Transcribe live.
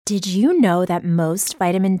Did you know that most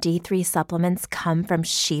vitamin D3 supplements come from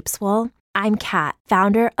sheep's wool? I'm Kat,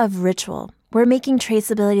 founder of Ritual. We're making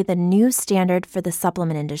traceability the new standard for the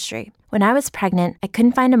supplement industry. When I was pregnant, I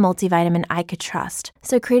couldn't find a multivitamin I could trust,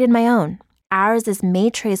 so I created my own. Ours is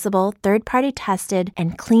made traceable, third-party tested,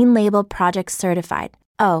 and clean label project certified.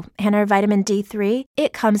 Oh, and our vitamin D3,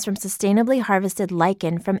 it comes from sustainably harvested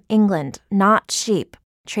lichen from England, not sheep.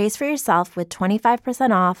 Trace for yourself with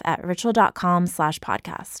 25% off at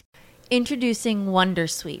ritual.com/podcast. Introducing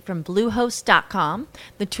Wondersuite from Bluehost.com,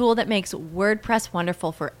 the tool that makes WordPress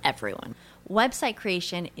wonderful for everyone. Website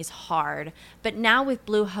creation is hard, but now with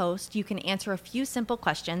Bluehost, you can answer a few simple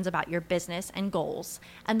questions about your business and goals,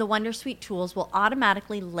 and the Wondersuite tools will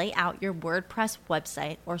automatically lay out your WordPress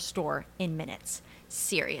website or store in minutes.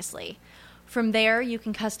 Seriously. From there, you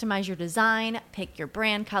can customize your design, pick your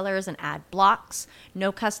brand colors, and add blocks.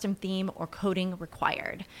 No custom theme or coding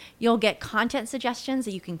required. You'll get content suggestions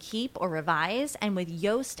that you can keep or revise, and with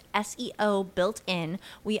Yoast SEO built in,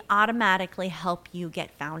 we automatically help you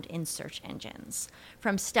get found in search engines.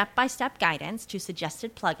 From step-by-step guidance to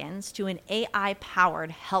suggested plugins to an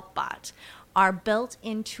AI-powered help bot, our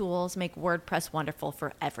built-in tools make WordPress wonderful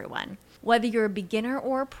for everyone. Whether you're a beginner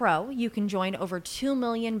or a pro, you can join over 2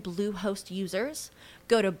 million Bluehost users.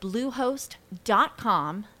 Go to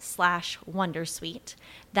bluehost.com/wondersuite.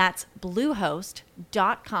 That's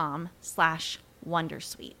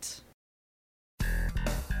bluehost.com/wondersuite.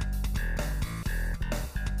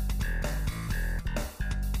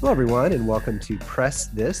 Hello, everyone, and welcome to Press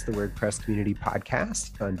This, the WordPress community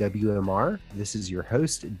podcast on WMR. This is your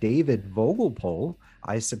host, David Vogelpohl.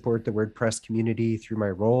 I support the WordPress community through my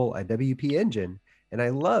role at WP Engine, and I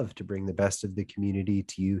love to bring the best of the community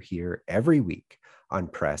to you here every week on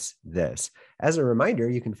Press This. As a reminder,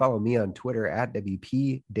 you can follow me on Twitter at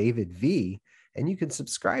WPDavidV, and you can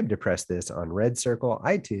subscribe to Press This on Red Circle,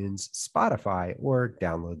 iTunes, Spotify, or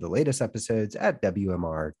download the latest episodes at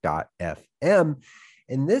WMR.fm.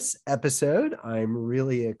 In this episode, I'm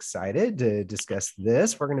really excited to discuss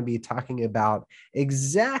this. We're going to be talking about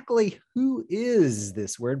exactly who is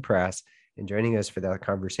this WordPress. And joining us for that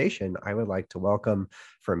conversation, I would like to welcome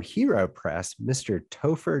from Hero Press, Mr.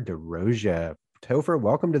 Topher DeRosia. Topher,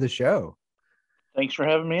 welcome to the show. Thanks for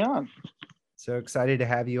having me on. So excited to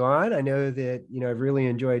have you on. I know that, I've really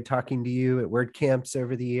enjoyed talking to you at WordCamps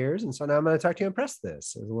over the years. And so now I'm going to talk to you and Press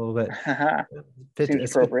This. It's a little bit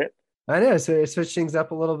Seems appropriate. I know, so switch things up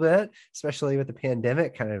a little bit, especially with the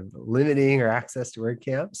pandemic kind of limiting our access to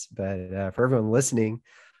WordCamps. But for everyone listening,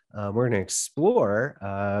 we're going to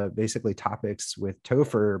explore basically topics with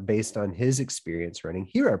Topher based on his experience running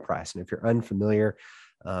Hero Press. And if you're unfamiliar,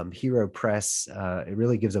 Hero Press, it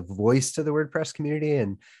really gives a voice to the WordPress community.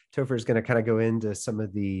 And Topher is going to kind of go into some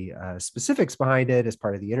of the specifics behind it as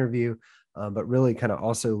part of the interview, but really kind of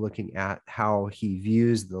also looking at how he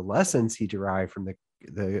views the lessons he derived from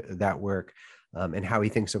that work and how he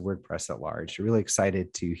thinks of WordPress at large. So really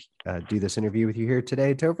excited to do this interview with you here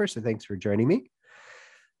today, Topher. So thanks for joining me.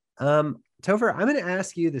 Topher, I'm going to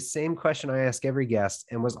ask you the same question I ask every guest,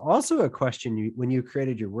 and was also a question when you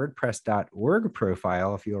created your WordPress.org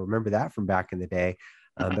profile, if you'll remember that from back in the day.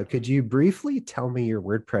 But could you briefly tell me your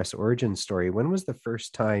WordPress origin story? When was the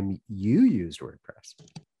first time you used WordPress?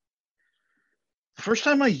 The first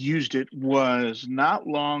time I used it was not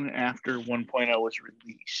long after 1.0 was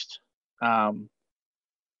released. I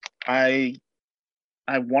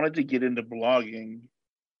wanted to get into blogging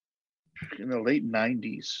in the late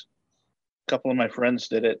 90s. A couple of my friends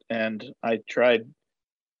did it, and I tried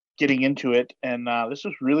getting into it. And this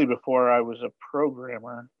was really before I was a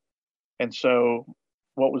programmer. And so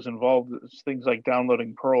what was involved is things like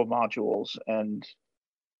downloading Perl modules and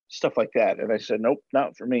stuff like that. And I said, nope,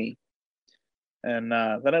 not for me. And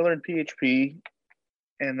then I learned PHP.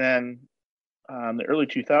 And then in the early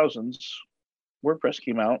 2000s, WordPress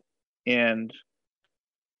came out. And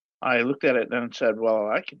I looked at it and said, well,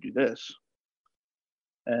 I could do this.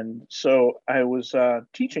 And so I was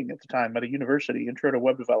teaching at the time at a university, Intro to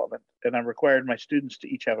Web Development, and I required my students to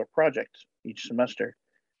each have a project each semester.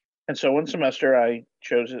 And so one semester I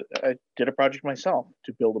did a project myself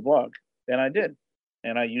to build a blog, and I did.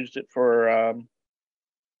 And I used it for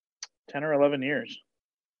 10 or 11 years.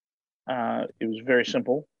 It was very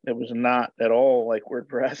simple. It was not at all like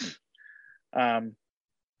WordPress.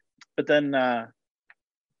 But then,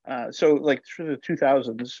 so like through the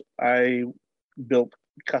 2000s, I built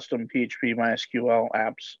custom PHP MySQL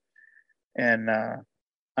apps, and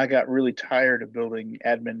I got really tired of building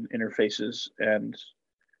admin interfaces and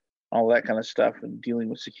all that kind of stuff and dealing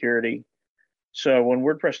with security. So when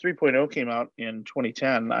WordPress 3.0 came out in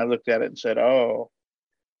 2010, I looked at it and said, oh,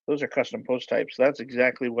 those are custom post types. That's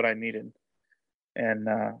exactly what I needed. And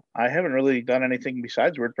I haven't really done anything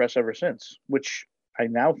besides WordPress ever since, which I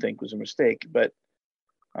now think was a mistake. But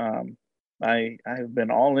I have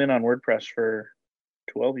been all in on WordPress for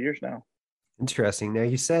 12 years now. Interesting. Now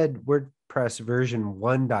you said WordPress version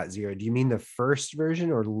 1.0. Do you mean the first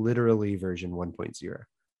version or literally version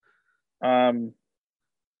 1.0?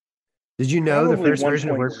 Did you know the first version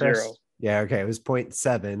of WordPress? Yeah, okay. It was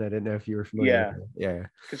 0.7. I didn't know if you were familiar with it. Yeah.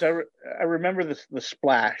 Because I remember the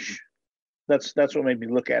splash. That's what made me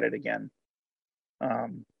look at it again.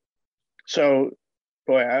 So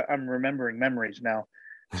boy, I'm remembering memories now.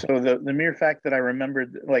 So the mere fact that I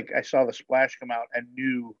remembered, like I saw the splash come out and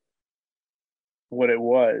knew what it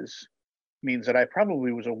was, means that I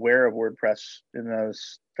probably was aware of WordPress in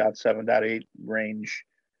those .7, .8 range.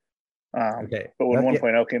 Okay. But when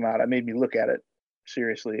 1.0 came out, it made me look at it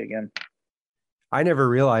seriously again. I never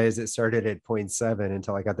realized it started at 0.7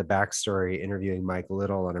 until I got the backstory interviewing Mike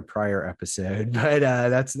Little on a prior episode. But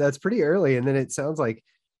that's pretty early. And then it sounds like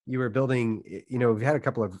you were building, we've had a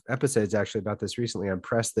couple of episodes actually about this recently on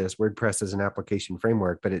Press This, WordPress as an application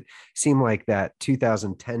framework, but it seemed like that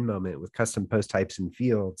 2010 moment with custom post types and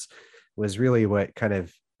fields was really what kind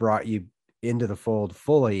of brought you into the fold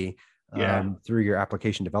fully through your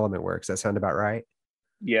application development work. Does that sound about right?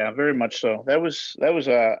 Yeah, very much so. That was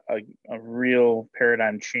a real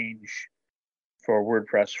paradigm change for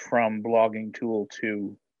WordPress from blogging tool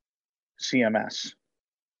to CMS.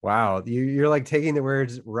 Wow, you're like taking the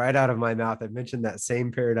words right out of my mouth. I've mentioned that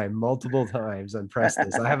same paradigm multiple times on Press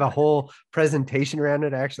This. I have a whole presentation around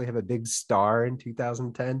it. I actually have a big star in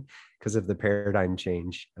 2010 because of the paradigm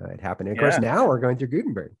change. It happened. And of course, now we're going through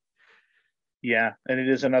Gutenberg. Yeah, and it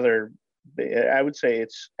is another, I would say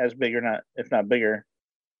it's as big or not, if not bigger,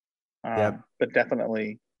 but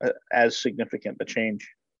definitely as significant a change.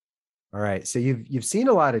 All right. So you've seen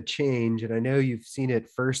a lot of change, and I know you've seen it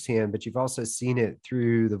firsthand, but you've also seen it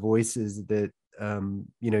through the voices that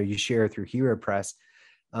you share through HeroPress.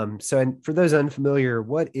 And for those unfamiliar,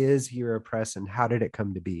 what is HeroPress and how did it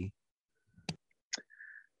come to be?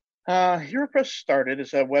 HeroPress started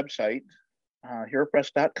as a website,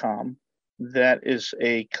 HeroPress.com, that is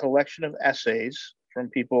a collection of essays from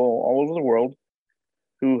people all over the world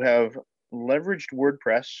who have leveraged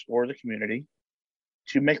WordPress or the community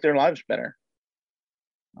to make their lives better.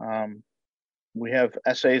 We have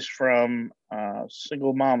essays from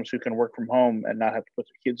single moms who can work from home and not have to put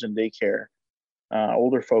their kids in daycare,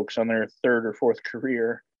 older folks on their third or fourth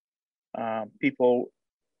career, people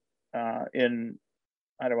in,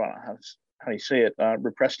 I don't know how you say it,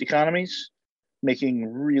 repressed economies, making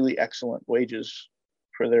really excellent wages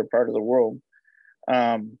for their part of the world.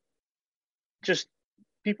 Just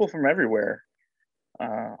people from everywhere,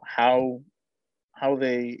 how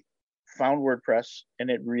they found WordPress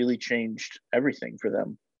and it really changed everything for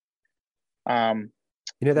them. That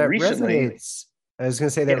recently, resonates. I was going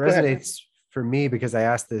to say that resonates for me because I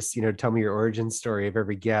asked this, tell me your origin story of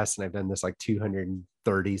every guest. And I've done this like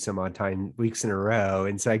 230 some odd weeks in a row.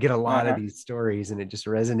 And so I get a lot of these stories and it just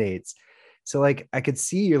resonates. So like, I could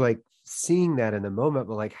see you're like seeing that in the moment,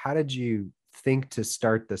 but like, how did you think to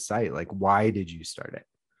start the site? Like, why did you start it?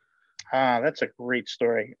 That's a great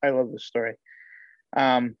story. I love this story.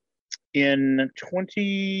 In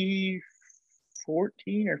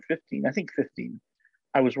 2014 or 15, I think 15,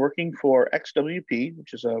 I was working for XWP,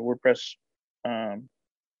 which is a WordPress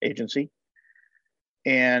agency.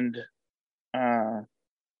 And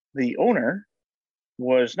the owner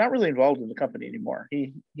was not really involved in the company anymore.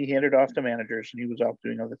 He handed off to managers and he was off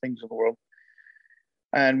doing other things in the world.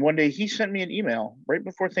 And one day he sent me an email right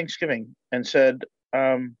before Thanksgiving and said,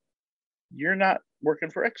 you're not working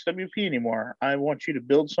for XWP anymore. I want you to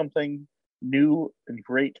build something new and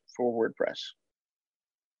great for WordPress.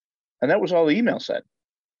 And that was all the email said.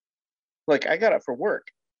 Like, I got up for work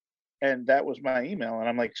and that was my email. And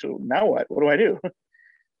I'm like, so now what? What do I do?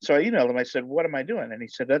 So I emailed him. I said, what am I doing? And he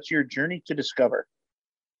said, that's your journey to discover.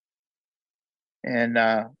 And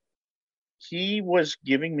he was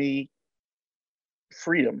giving me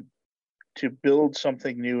freedom to build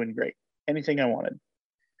something new and great, anything I wanted.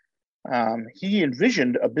 He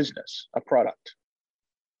envisioned a business, a product.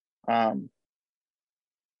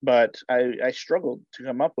 But I struggled to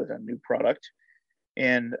come up with a new product.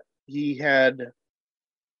 And he had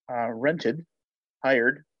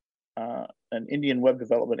hired an Indian web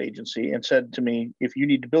development agency and said to me, if you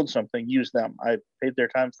need to build something, use them. I paid their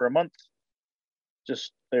time for a month.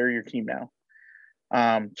 Just, they're your team now.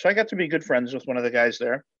 So I got to be good friends with one of the guys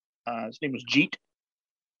there. His name was Jeet.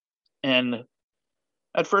 And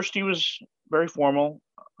at first he was very formal,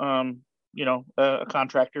 a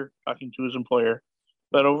contractor talking to his employer.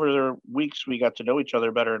 But over the weeks, we got to know each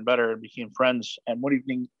other better and better and became friends. And one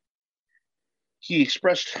evening, he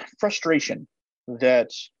expressed frustration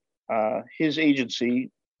that his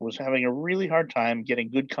agency was having a really hard time getting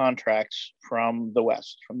good contracts from the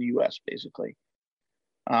West, from the US, basically.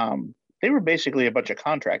 They were basically a bunch of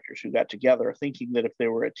contractors who got together thinking that if they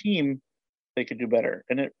were a team, they could do better.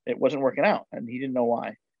 And it wasn't working out, and he didn't know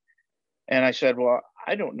why. And I said, well,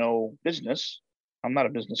 I don't know business. I'm not a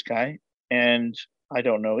business guy, and I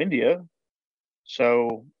don't know India.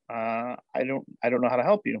 So I don't know how to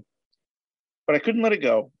help you. But I couldn't let it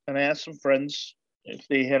go. And I asked some friends if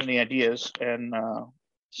they had any ideas. And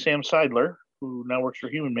Sam Seidler, who now works for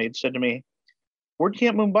Human Made, said to me,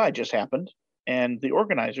 WordCamp Mumbai just happened, and the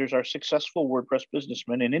organizers are successful WordPress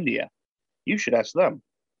businessmen in India. You should ask them.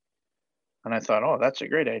 And I thought, oh, that's a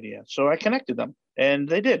great idea. So I connected them, and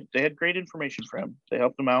they did. They had great information for him. They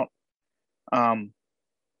helped him out. And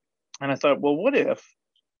I thought, well, what if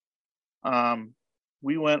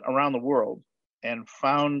we went around the world and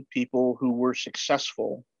found people who were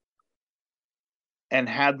successful and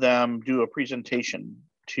had them do a presentation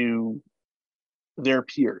to their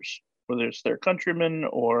peers, whether it's their countrymen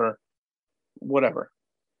or whatever.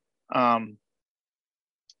 And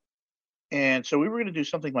so we were going to do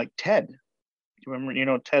something like TED. Do you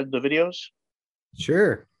remember, TED, the videos?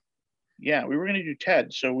 Sure. Yeah, we were going to do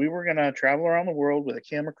TED. So we were going to travel around the world with a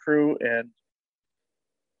camera crew and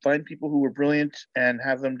find people who were brilliant and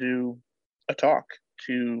have them do a talk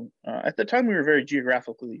to, at the time we were very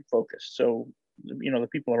geographically focused. So, the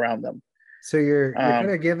people around them. So you're kind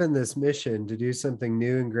of given this mission to do something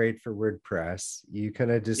new and great for WordPress. You kind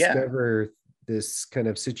of discover this kind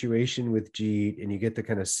of situation with Jeet, and you get the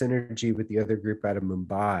kind of synergy with the other group out of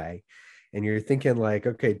Mumbai. And you're thinking like,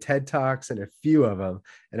 okay, TED Talks and a few of them.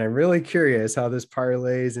 And I'm really curious how this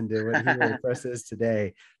parlays into what Hero Press is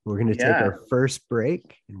today. We're going to take our first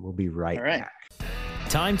break, and we'll be right back.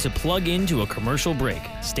 Time to plug into a commercial break.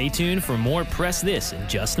 Stay tuned for more Press This in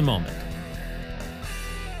just a moment.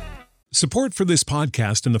 Support for this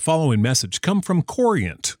podcast and the following message come from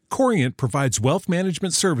Corient. Corient provides wealth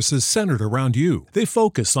management services centered around you. They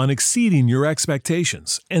focus on exceeding your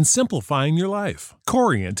expectations and simplifying your life.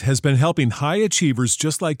 Corient has been helping high achievers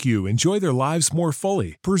just like you enjoy their lives more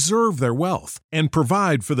fully, preserve their wealth, and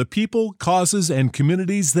provide for the people, causes, and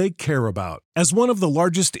communities they care about. As one of the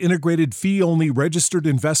largest integrated fee-only registered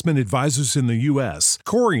investment advisors in the U.S.,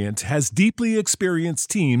 Corient has deeply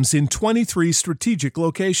experienced teams in 23 strategic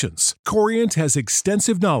locations. Corient has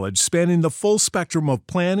extensive knowledge spanning the full spectrum of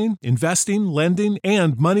planning, investing, lending,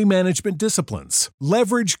 and money management disciplines.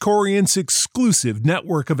 Leverage Corient's exclusive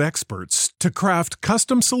network of experts to craft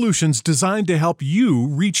custom solutions designed to help you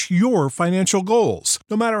reach your financial goals,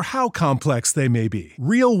 no matter how complex they may be.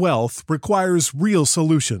 Real wealth requires real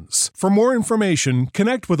solutions. For more information,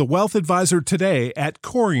 connect with a wealth advisor today at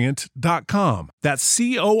Corient.com. That's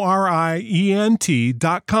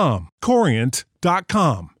Corient.com.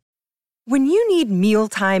 Corient.com. When you need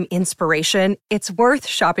mealtime inspiration, it's worth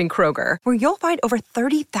shopping Kroger, where you'll find over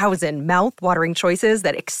 30,000 mouth-watering choices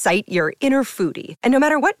that excite your inner foodie. And no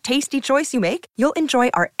matter what tasty choice you make, you'll enjoy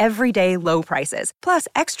our everyday low prices, plus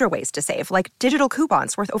extra ways to save, like digital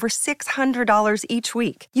coupons worth over $600 each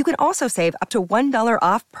week. You can also save up to $1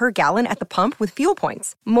 off per gallon at the pump with fuel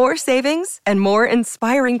points. More savings and more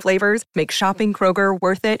inspiring flavors make shopping Kroger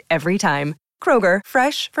worth it every time. Kroger,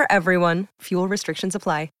 fresh for everyone. Fuel restrictions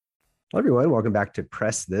apply. Hello, everyone. Welcome back to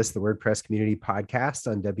Press This, the WordPress community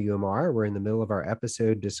podcast on WMR. We're in the middle of our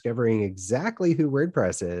episode discovering exactly who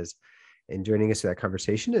WordPress is. And joining us for that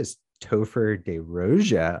conversation is Topher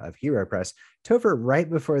Desroja of HeroPress. Topher, right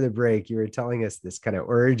before the break, you were telling us this kind of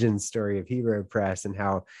origin story of HeroPress and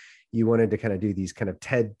how you wanted to kind of do these kind of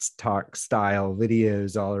TED Talk style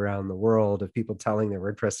videos all around the world of people telling their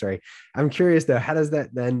WordPress story. I'm curious, though, how does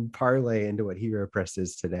that then parlay into what HeroPress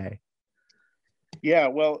is today? Yeah,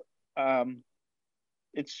 well,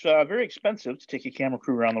 it's very expensive to take a camera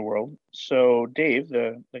crew around the world. So Dave,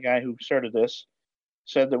 the guy who started this,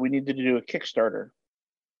 said that we needed to do a Kickstarter,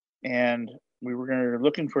 and we were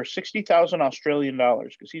looking for 60,000 Australian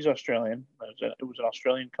dollars because he's Australian. It was an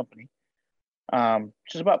Australian company,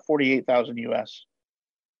 which is about 48,000 US.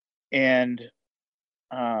 And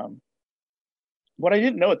what I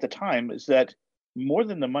didn't know at the time is that more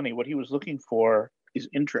than the money, what he was looking for is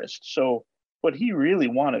interest. So what he really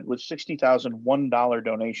wanted was 60,000 $1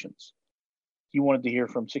 donations. He wanted to hear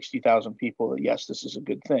from 60,000 people that, yes, this is a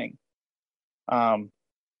good thing. On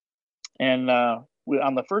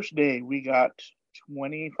the first day, we got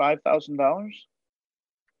 $25,000,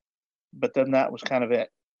 but then that was kind of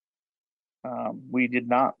it.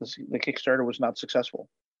 The Kickstarter was not successful,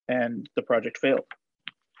 and the project failed.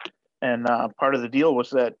 And part of the deal was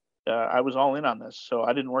that I was all in on this, so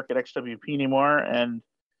I didn't work at XWP anymore, and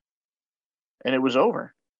it was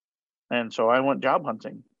over. And so I went job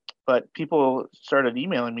hunting. But people started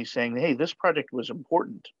emailing me saying, "Hey, this project was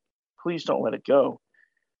important. Please don't let it go."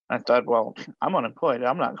 I thought, well, I'm unemployed.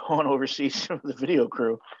 I'm not going overseas with the video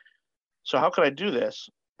crew. So how could I do this?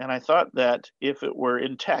 And I thought that if it were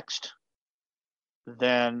in text,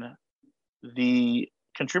 then the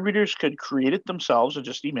contributors could create it themselves and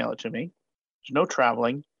just email it to me. There's no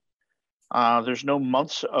traveling. There's no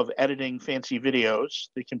months of editing fancy videos.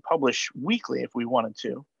 They can publish weekly if we wanted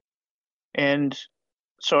to. And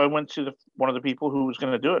so I went to one of the people who was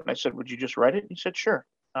going to do it. And I said, "Would you just write it?" He said, "Sure."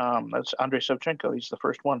 That's Andrei Savchenko. He's the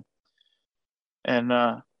first one. And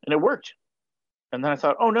it worked. And then I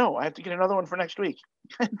thought, oh no, I have to get another one for next week.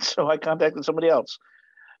 And so I contacted somebody else.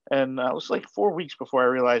 And it was like 4 weeks before I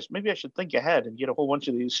realized maybe I should think ahead and get a whole bunch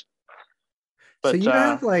of these. But, so you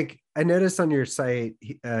have I noticed on your site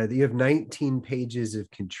that you have 19 pages of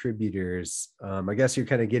contributors. I guess you're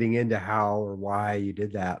kind of getting into how or why you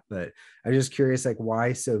did that, but I'm just curious,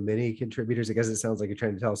 why so many contributors? I guess it sounds like you're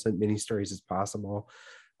trying to tell as many stories as possible.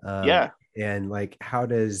 Yeah. And how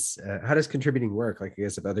does contributing work? I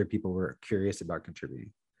guess if other people were curious about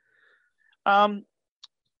contributing.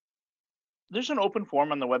 There's an open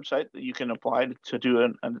form on the website that you can apply to do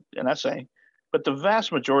an essay, but the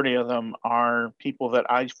vast majority of them are people that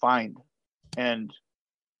I find and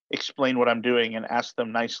explain what I'm doing and ask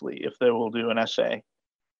them nicely if they will do an essay.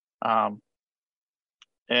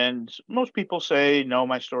 And most people say, no,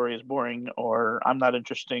 my story is boring, or I'm not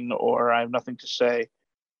interesting, or I have nothing to say.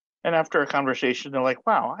 And after a conversation, they're like,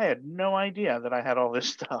 wow, I had no idea that I had all this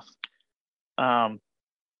stuff.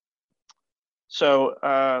 So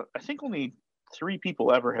I think only 3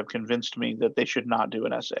 people ever have convinced me that they should not do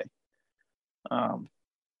an essay.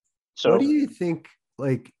 So what do you think?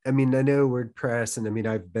 I know WordPress, and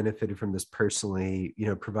I've benefited from this personally,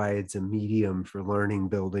 provides a medium for learning,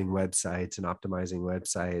 building websites and optimizing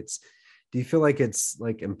websites. Do you feel like it's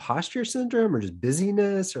like imposter syndrome or just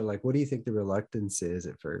busyness, or what do you think the reluctance is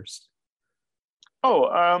at first? A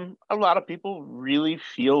lot of people really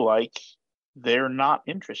feel like they're not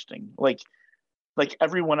interesting. Like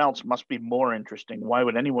everyone else must be more interesting. Why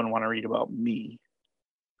would anyone want to read about me?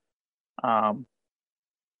 And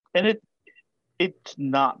it's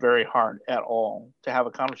not very hard at all to have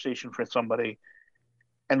a conversation with somebody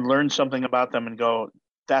and learn something about them and go,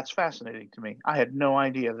 that's fascinating to me. I had no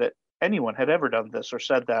idea that anyone had ever done this or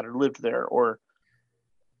said that or lived there or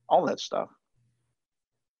all that stuff.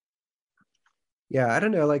 Yeah, I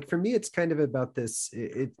don't know. For me, it's kind of about this.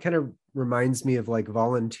 It kind of reminds me of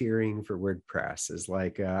volunteering for WordPress. Is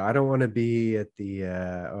I don't want to be at the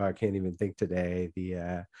I can't even think today.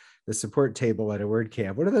 The support table at a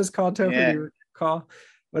WordCamp. What are those called, Topher? Yeah. Do you recall?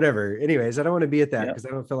 Whatever. Anyways, I don't want to be at that because I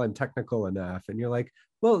don't feel I'm technical enough. And you're like,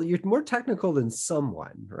 well, you're more technical than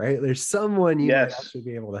someone, right? There's someone you might actually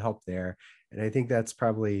be able to help there. And I think that's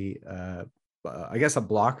probably I guess a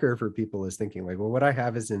blocker for people is thinking well, what I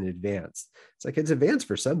have isn't advanced. It's it's advanced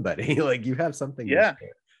for somebody. You have something. Yeah.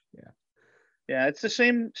 It's the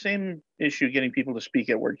same issue getting people to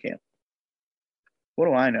speak at WordCamp. What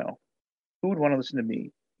do I know? Who would want to listen to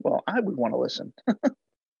me? Well, I would want to listen.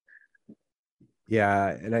 Yeah.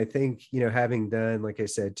 And I think, having done, like I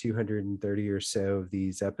said, 230 or so of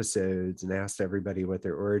these episodes and asked everybody what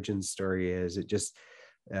their origin story is, it just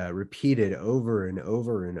repeated over and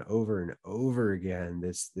over and over and over again,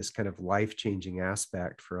 this kind of life-changing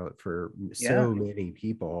aspect for so many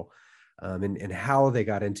people. And how they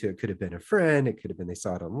got into it could have been a friend. It could have been they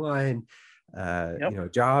saw it online,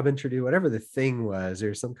 job interview, whatever the thing was,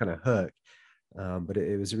 there's some kind of hook. But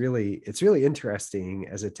it's really interesting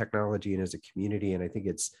as a technology and as a community. And I think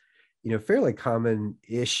it's, fairly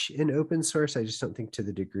common-ish in open source. I just don't think to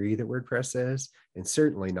the degree that WordPress is, and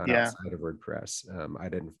certainly not outside of WordPress.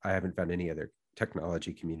 I haven't found any other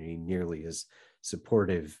technology community nearly as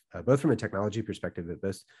supportive, both from a technology perspective, but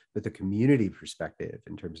both with a community perspective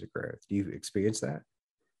in terms of growth. Do you experience that?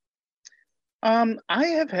 I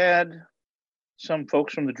have had some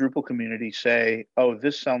folks from the Drupal community say, "Oh,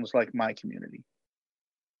 this sounds like my community."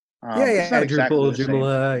 It's not exactly Drupal,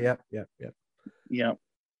 Joomla, yep. Yeah.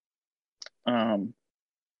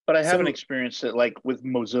 But I haven't experienced it with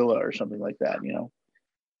Mozilla or something like that.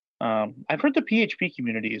 I've heard the PHP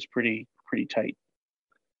community is pretty tight.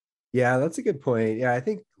 Yeah, that's a good point. Yeah, I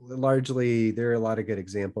think largely there are a lot of good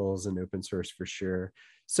examples in open source for sure.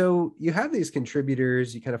 So you have these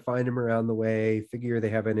contributors, you kind of find them around the way, figure they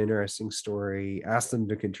have an interesting story, ask them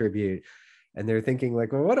to contribute, and they're thinking well,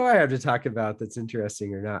 what do I have to talk about that's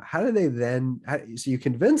interesting or not? How do they then, so you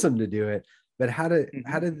convince them to do it, But how do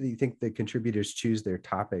you think the contributors choose their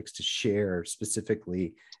topics to share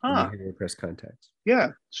specifically in the WordPress context? Yeah.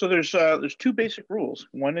 So there's two basic rules.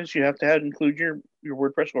 One is you have to include your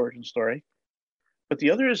WordPress origin story, but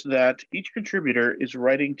the other is that each contributor is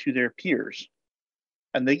writing to their peers,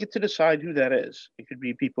 and they get to decide who that is. It could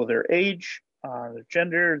be people their age, their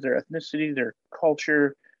gender, their ethnicity, their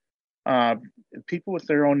culture, people with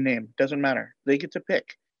their own name. Doesn't matter. They get to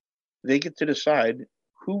pick. They get to decide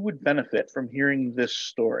who would benefit from hearing this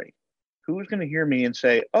story. Who's going to hear me and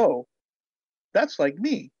say, "Oh, that's like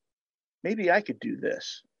me. Maybe I could do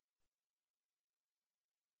this."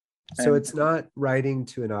 So it's not writing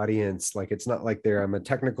to an audience. Like, it's not like I'm a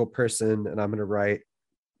technical person and I'm going to write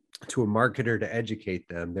to a marketer to educate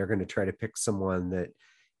them. They're going to try to pick someone that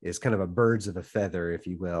is kind of a birds of a feather, if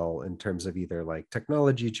you will, in terms of either like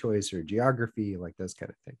technology choice or geography, like those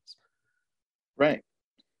kind of things. Right.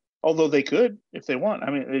 Although they could, if they want.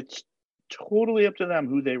 I mean, it's totally up to them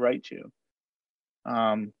who they write to.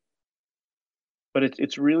 But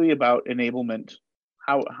it's really about enablement.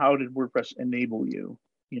 How did WordPress enable you?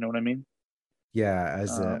 You know what I mean? Yeah.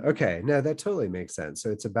 Okay. No, that totally makes sense.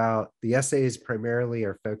 So it's about the essays primarily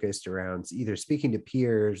are focused around either speaking to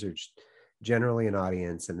peers or just generally an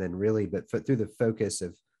audience, and then really, but through the focus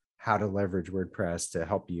of how to leverage WordPress to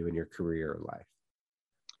help you in your career or life.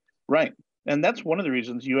 Right. And that's one of the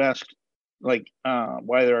reasons you asked, like,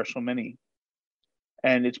 why there are so many.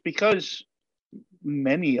 And it's because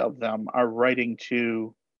many of them are writing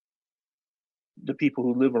to the people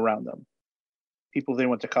who live around them, people they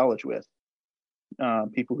went to college with,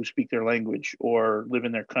 people who speak their language or live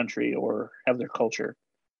in their country or have their culture.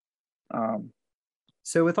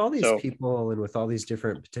 So with all these people and with all these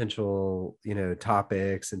different potential,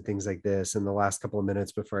 topics and things like this, in the last couple of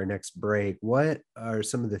minutes before our next break, what are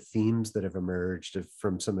some of the themes that have emerged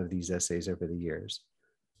from some of these essays over the years?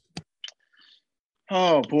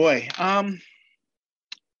 Oh boy.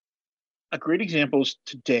 A great example is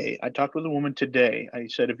today. I talked with a woman today. I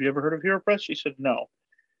said, "Have you ever heard of HeroPress?" She said, "No."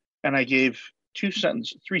 And I gave 3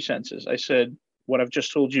 sentences. I said, what I've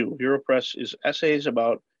just told you, HeroPress is essays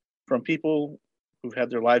from people who've had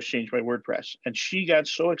their lives changed by WordPress. And she got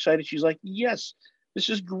so excited. She's like, "Yes, this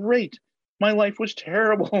is great. My life was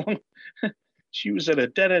terrible." She was at a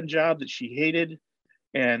dead-end job that she hated.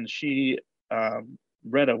 And she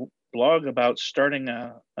read a blog about starting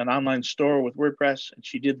an online store with WordPress. And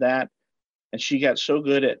she did that. And she got so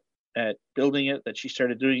good at building it that she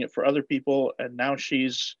started doing it for other people. And now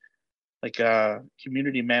she's like a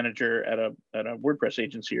community manager at a WordPress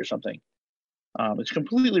agency or something. It's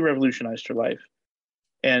completely revolutionized her life.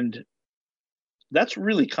 And that's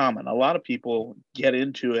really common. A lot of people get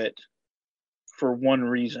into it for one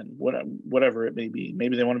reason, whatever it may be.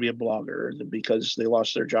 Maybe they want to be a blogger because they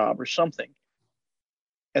lost their job or something.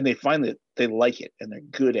 And they find that they like it and they're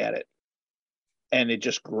good at it. And it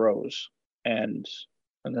just grows. And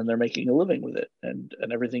then they're making a living with it, and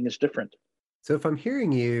everything is different. So if I'm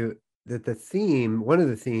hearing you, that one of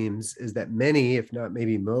the themes is that many, if not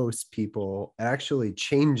maybe most people, actually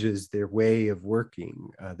changes their way of working,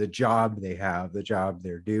 the job they have, the job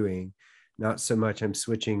they're doing. Not so much I'm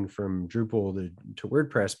switching from Drupal to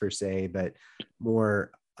WordPress per se, but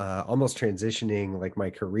more almost transitioning like my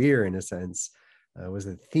career in a sense was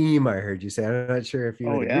a theme I heard you say. I'm not sure if you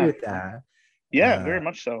would agree with that. Yeah, very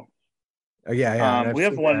much so. Oh yeah. We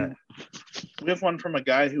have one from a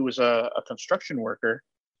guy who was a construction worker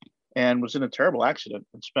and was in a terrible accident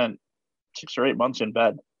and spent 6 or 8 months in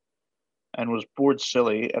bed and was bored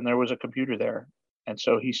silly, and there was a computer there. And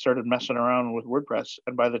so he started messing around with WordPress.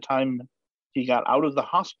 And by the time he got out of the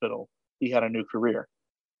hospital, he had a new career.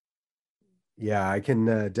 Yeah, I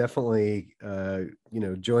can definitely,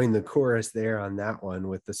 join the chorus there on that one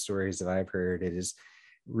with the stories that I've heard. It is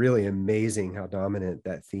really amazing how dominant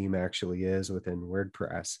that theme actually is within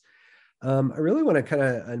WordPress. I really want to kind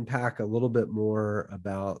of unpack a little bit more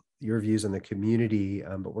about your views on the community,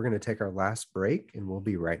 but we're going to take our last break and we'll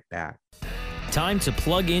be right back. Time to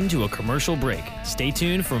plug into a commercial break. Stay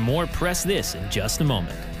tuned for more Press This in just a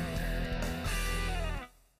moment.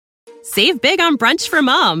 Save big on brunch for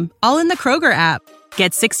mom, all in the Kroger app.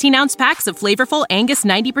 Get 16-ounce packs of flavorful Angus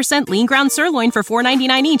 90% lean ground sirloin for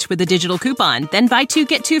 $4.99 each with a digital coupon. Then buy 2,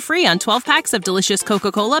 get 2 free on 12 packs of delicious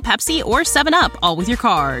Coca-Cola, Pepsi, or 7-Up, all with your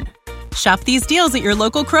card. Shop these deals at your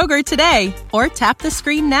local Kroger today, or tap the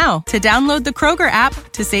screen now to download the Kroger app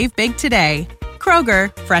to save big today.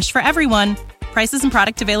 Kroger, fresh for everyone. Prices and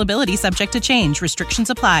product availability subject to change. Restrictions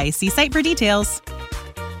apply. See site for details.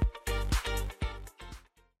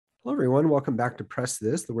 Hello, everyone. Welcome back to Press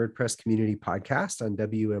This, the WordPress community podcast on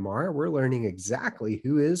WMR. We're learning exactly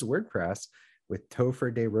who is WordPress with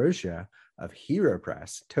Topher Desrochers. of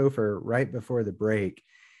HeroPress. Topher, right before the break,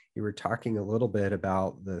 you were talking a little bit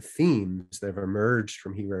about the themes that have emerged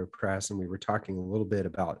from HeroPress, and we were talking a little bit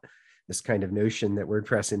about this kind of notion that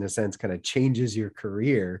WordPress, in a sense, kind of changes your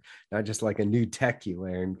career, not just like a new tech you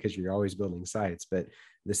learn because you're always building sites, but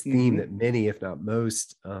this theme that many, if not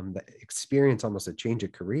most, that experience almost a change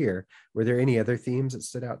of career. Were there any other themes that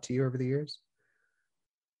stood out to you over the years?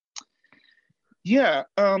 Yeah.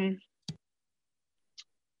 I've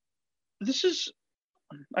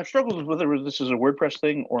struggled with whether this is a WordPress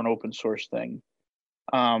thing or an open source thing.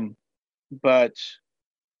 But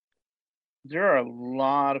there are a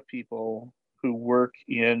lot of people who work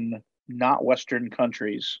in not Western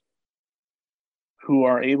countries who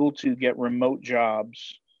are able to get remote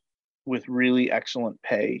jobs with really excellent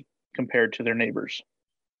pay compared to their neighbors.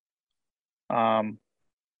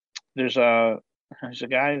 There's a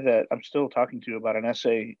guy that I'm still talking to about an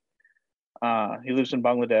essay. He lives in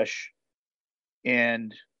Bangladesh,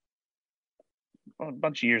 and a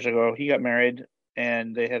bunch of years ago, he got married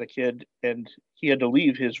and they had a kid, and he had to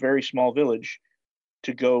leave his very small village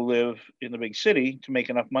to go live in the big city to make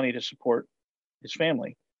enough money to support his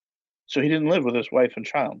family. So he didn't live with his wife and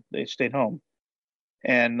child. They stayed home.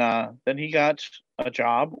 And then he got a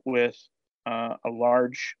job with a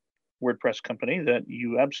large WordPress company that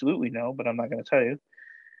you absolutely know, but I'm not going to tell you.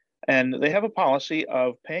 And they have a policy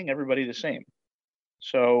of paying everybody the same.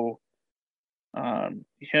 So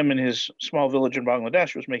him in his small village in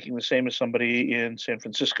Bangladesh was making the same as somebody in San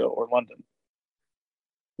Francisco or London,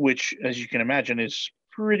 which, as you can imagine, is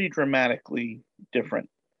pretty dramatically different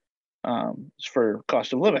for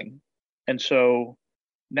cost of living. And so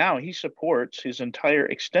now he supports his entire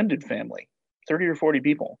extended family, 30 or 40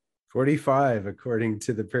 people. 45, according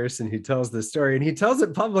to the person who tells the story, and he tells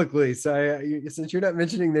it publicly. So since you're not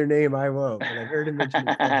mentioning their name, I won't. But I heard him mention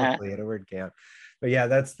it publicly at a WordCamp. But yeah,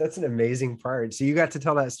 that's an amazing part. So you got to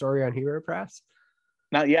tell that story on HeroPress?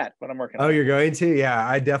 Not yet, but I'm working on it. Oh, you're going to? Yeah,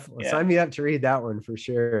 I definitely sign me up to read that one for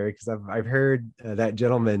sure, because I've heard that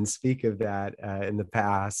gentleman speak of that in the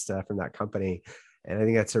past from that company, and I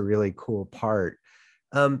think that's a really cool part.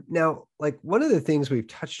 Now, like one of the things we've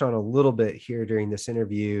touched on a little bit here during this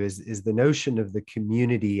interview is the notion of the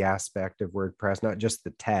community aspect of WordPress, not just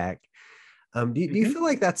the tech. Do you feel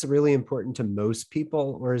like that's really important to most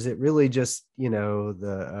people, or is it really just,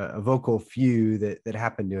 a vocal few that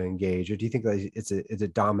happen to engage, or do you think that it's a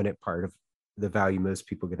dominant part of the value most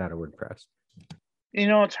people get out of WordPress?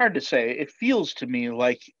 It's hard to say. It feels to me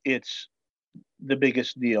like it's the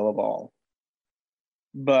biggest deal of all.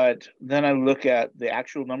 But then I look at the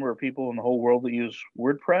actual number of people in the whole world that use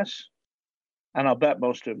WordPress, and I'll bet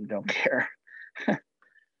most of them don't care.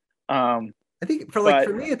 I think for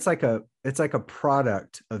me, it's like a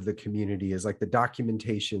product of the community, is like the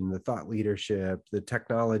documentation, the thought leadership, the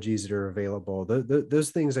technologies that are available.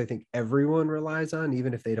 Those things I think everyone relies on,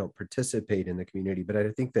 even if they don't participate in the community. But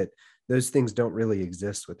I think that those things don't really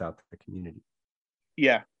exist without the community.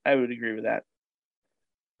 Yeah, I would agree with that.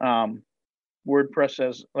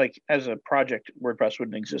 WordPress as a project, WordPress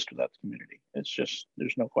wouldn't exist without the community. It's just,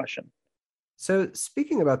 there's no question. So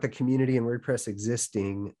speaking about the community and WordPress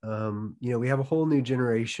existing, we have a whole new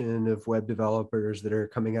generation of web developers that are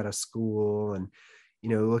coming out of school and,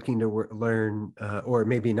 looking to learn, or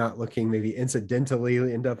maybe not looking, maybe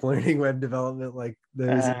incidentally end up learning web development like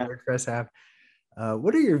those in WordPress have.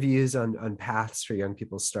 What are your views on paths for young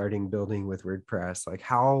people starting building with WordPress? Like,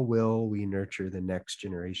 how will we nurture the next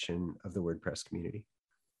generation of the WordPress community?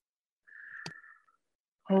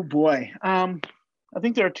 Oh boy. I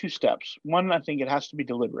think there are two steps. One, I think it has to be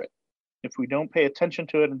deliberate. If we don't pay attention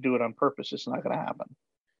to it and do it on purpose, it's not going to happen.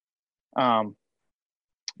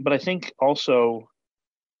 But I think also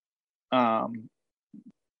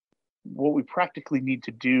what we practically need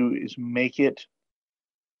to do is make it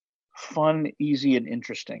fun, easy, and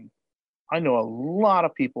interesting. I know a lot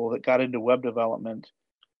of people that got into web development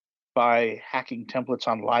by hacking templates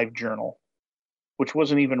on LiveJournal, which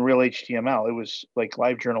wasn't even real HTML. It was like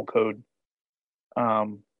LiveJournal code.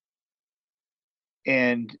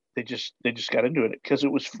 And they just got into it because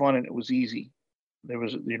it was fun and it was easy. There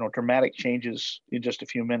was, dramatic changes in just a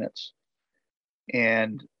few minutes.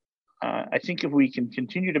 And I think if we can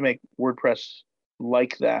continue to make WordPress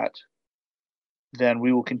like that, then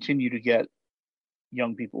we will continue to get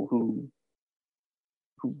young people who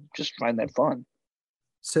just find that fun.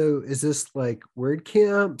 So is this like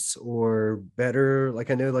WordCamps or better?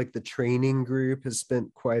 Like I know like the training group has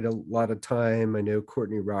spent quite a lot of time. I know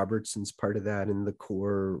Courtney Robertson's part of that, and the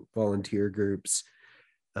core volunteer groups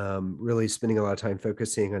really spending a lot of time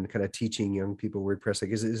focusing on kind of teaching young people WordPress.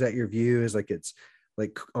 Like is that your view? Is like it's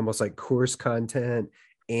like almost like course content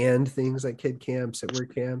and things like kid camps at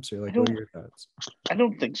word camps, or like, what are your thoughts? I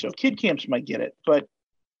don't think so. Kid camps might get it, but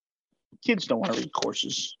kids don't want to read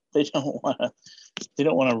courses. They don't want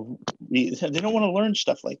to read. They don't want to learn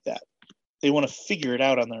stuff like that. They want to figure it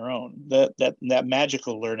out on their own. That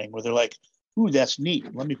magical learning where they're like, "Ooh, that's neat.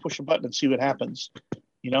 Let me push a button and see what happens."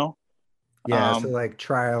 You know? Yeah. So like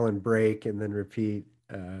trial and break and then repeat.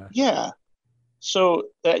 Yeah. So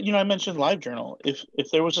I mentioned LiveJournal.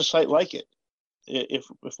 If there was a site like it, if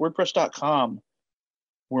WordPress.com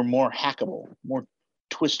were more hackable, more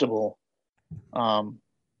twistable,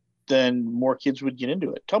 then more kids would get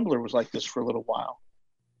into it. Tumblr was like this for a little while.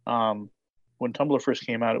 When Tumblr first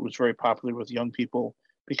came out, it was very popular with young people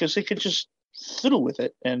because they could just fiddle with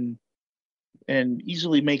it and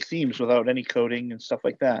easily make themes without any coding and stuff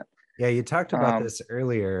like that. Yeah, you talked about this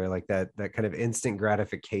earlier, like that kind of instant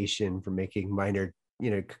gratification from making minor,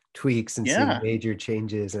 tweaks and seeing major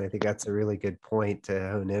changes. And I think that's a really good point to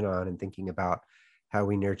hone in on and thinking about how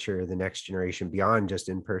we nurture the next generation beyond just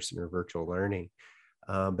in-person or virtual learning.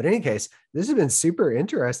 But in any case, this has been super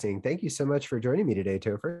interesting. Thank you so much for joining me today,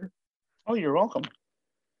 Topher. Oh, you're welcome.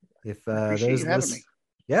 If Appreciate you having me.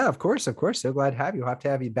 Yeah, of course. So glad to have you. We'll have to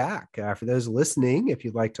have you back. For those listening, if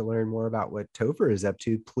you'd like to learn more about what Topher is up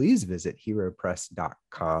to, please visit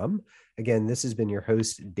heropress.com. Again, this has been your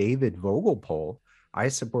host, David Vogelpohl. I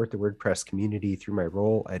support the WordPress community through my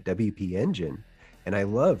role at WP Engine, and I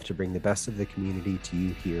love to bring the best of the community to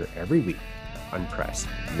you here every week on Press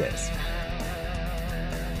This.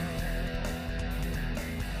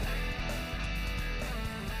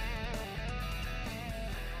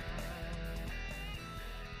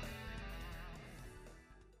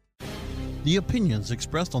 The opinions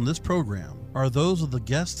expressed on this program are those of the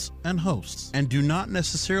guests and hosts and do not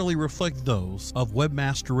necessarily reflect those of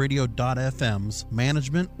WebmasterRadio.fm's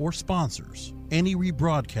management or sponsors. Any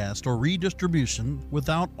rebroadcast or redistribution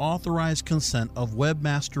without authorized consent of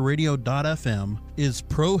WebmasterRadio.fm is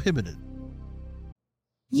prohibited.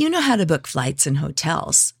 You know how to book flights and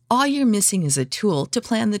hotels. All you're missing is a tool to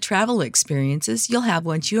plan the travel experiences you'll have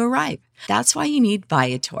once you arrive. That's why you need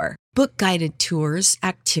Viator. Book guided tours,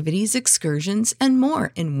 activities, excursions, and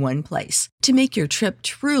more in one place to make your trip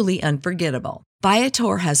truly unforgettable.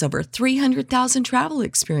 Viator has over 300,000 travel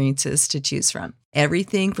experiences to choose from.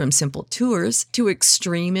 Everything from simple tours to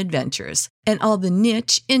extreme adventures and all the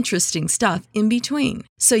niche, interesting stuff in between.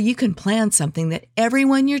 So you can plan something that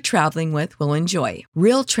everyone you're traveling with will enjoy.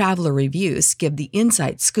 Real traveler reviews give the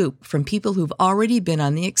inside scoop from people who've already been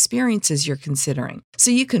on the experiences you're considering. So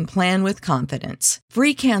you can plan with confidence.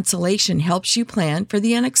 Free cancellation helps you plan for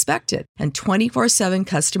the unexpected. And 24/7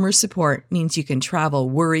 customer support means you can travel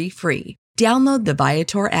worry-free. Download the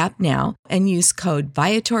Viator app now and use code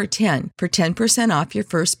Viator10 for 10% off your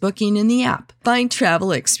first booking in the app. Find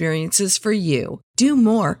travel experiences for you. Do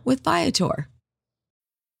more with Viator.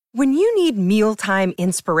 When you need mealtime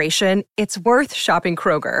inspiration, it's worth shopping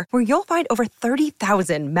Kroger, where you'll find over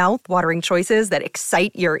 30,000 mouth-watering choices that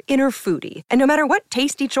excite your inner foodie. And no matter what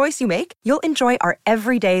tasty choice you make, you'll enjoy our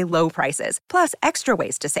everyday low prices, plus extra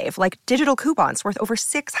ways to save, like digital coupons worth over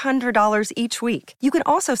 $600 each week. You can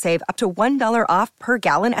also save up to $1 off per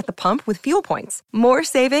gallon at the pump with fuel points. More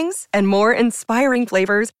savings and more inspiring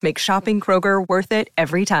flavors make shopping Kroger worth it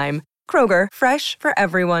every time. Kroger, fresh for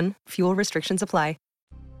everyone. Fuel restrictions apply.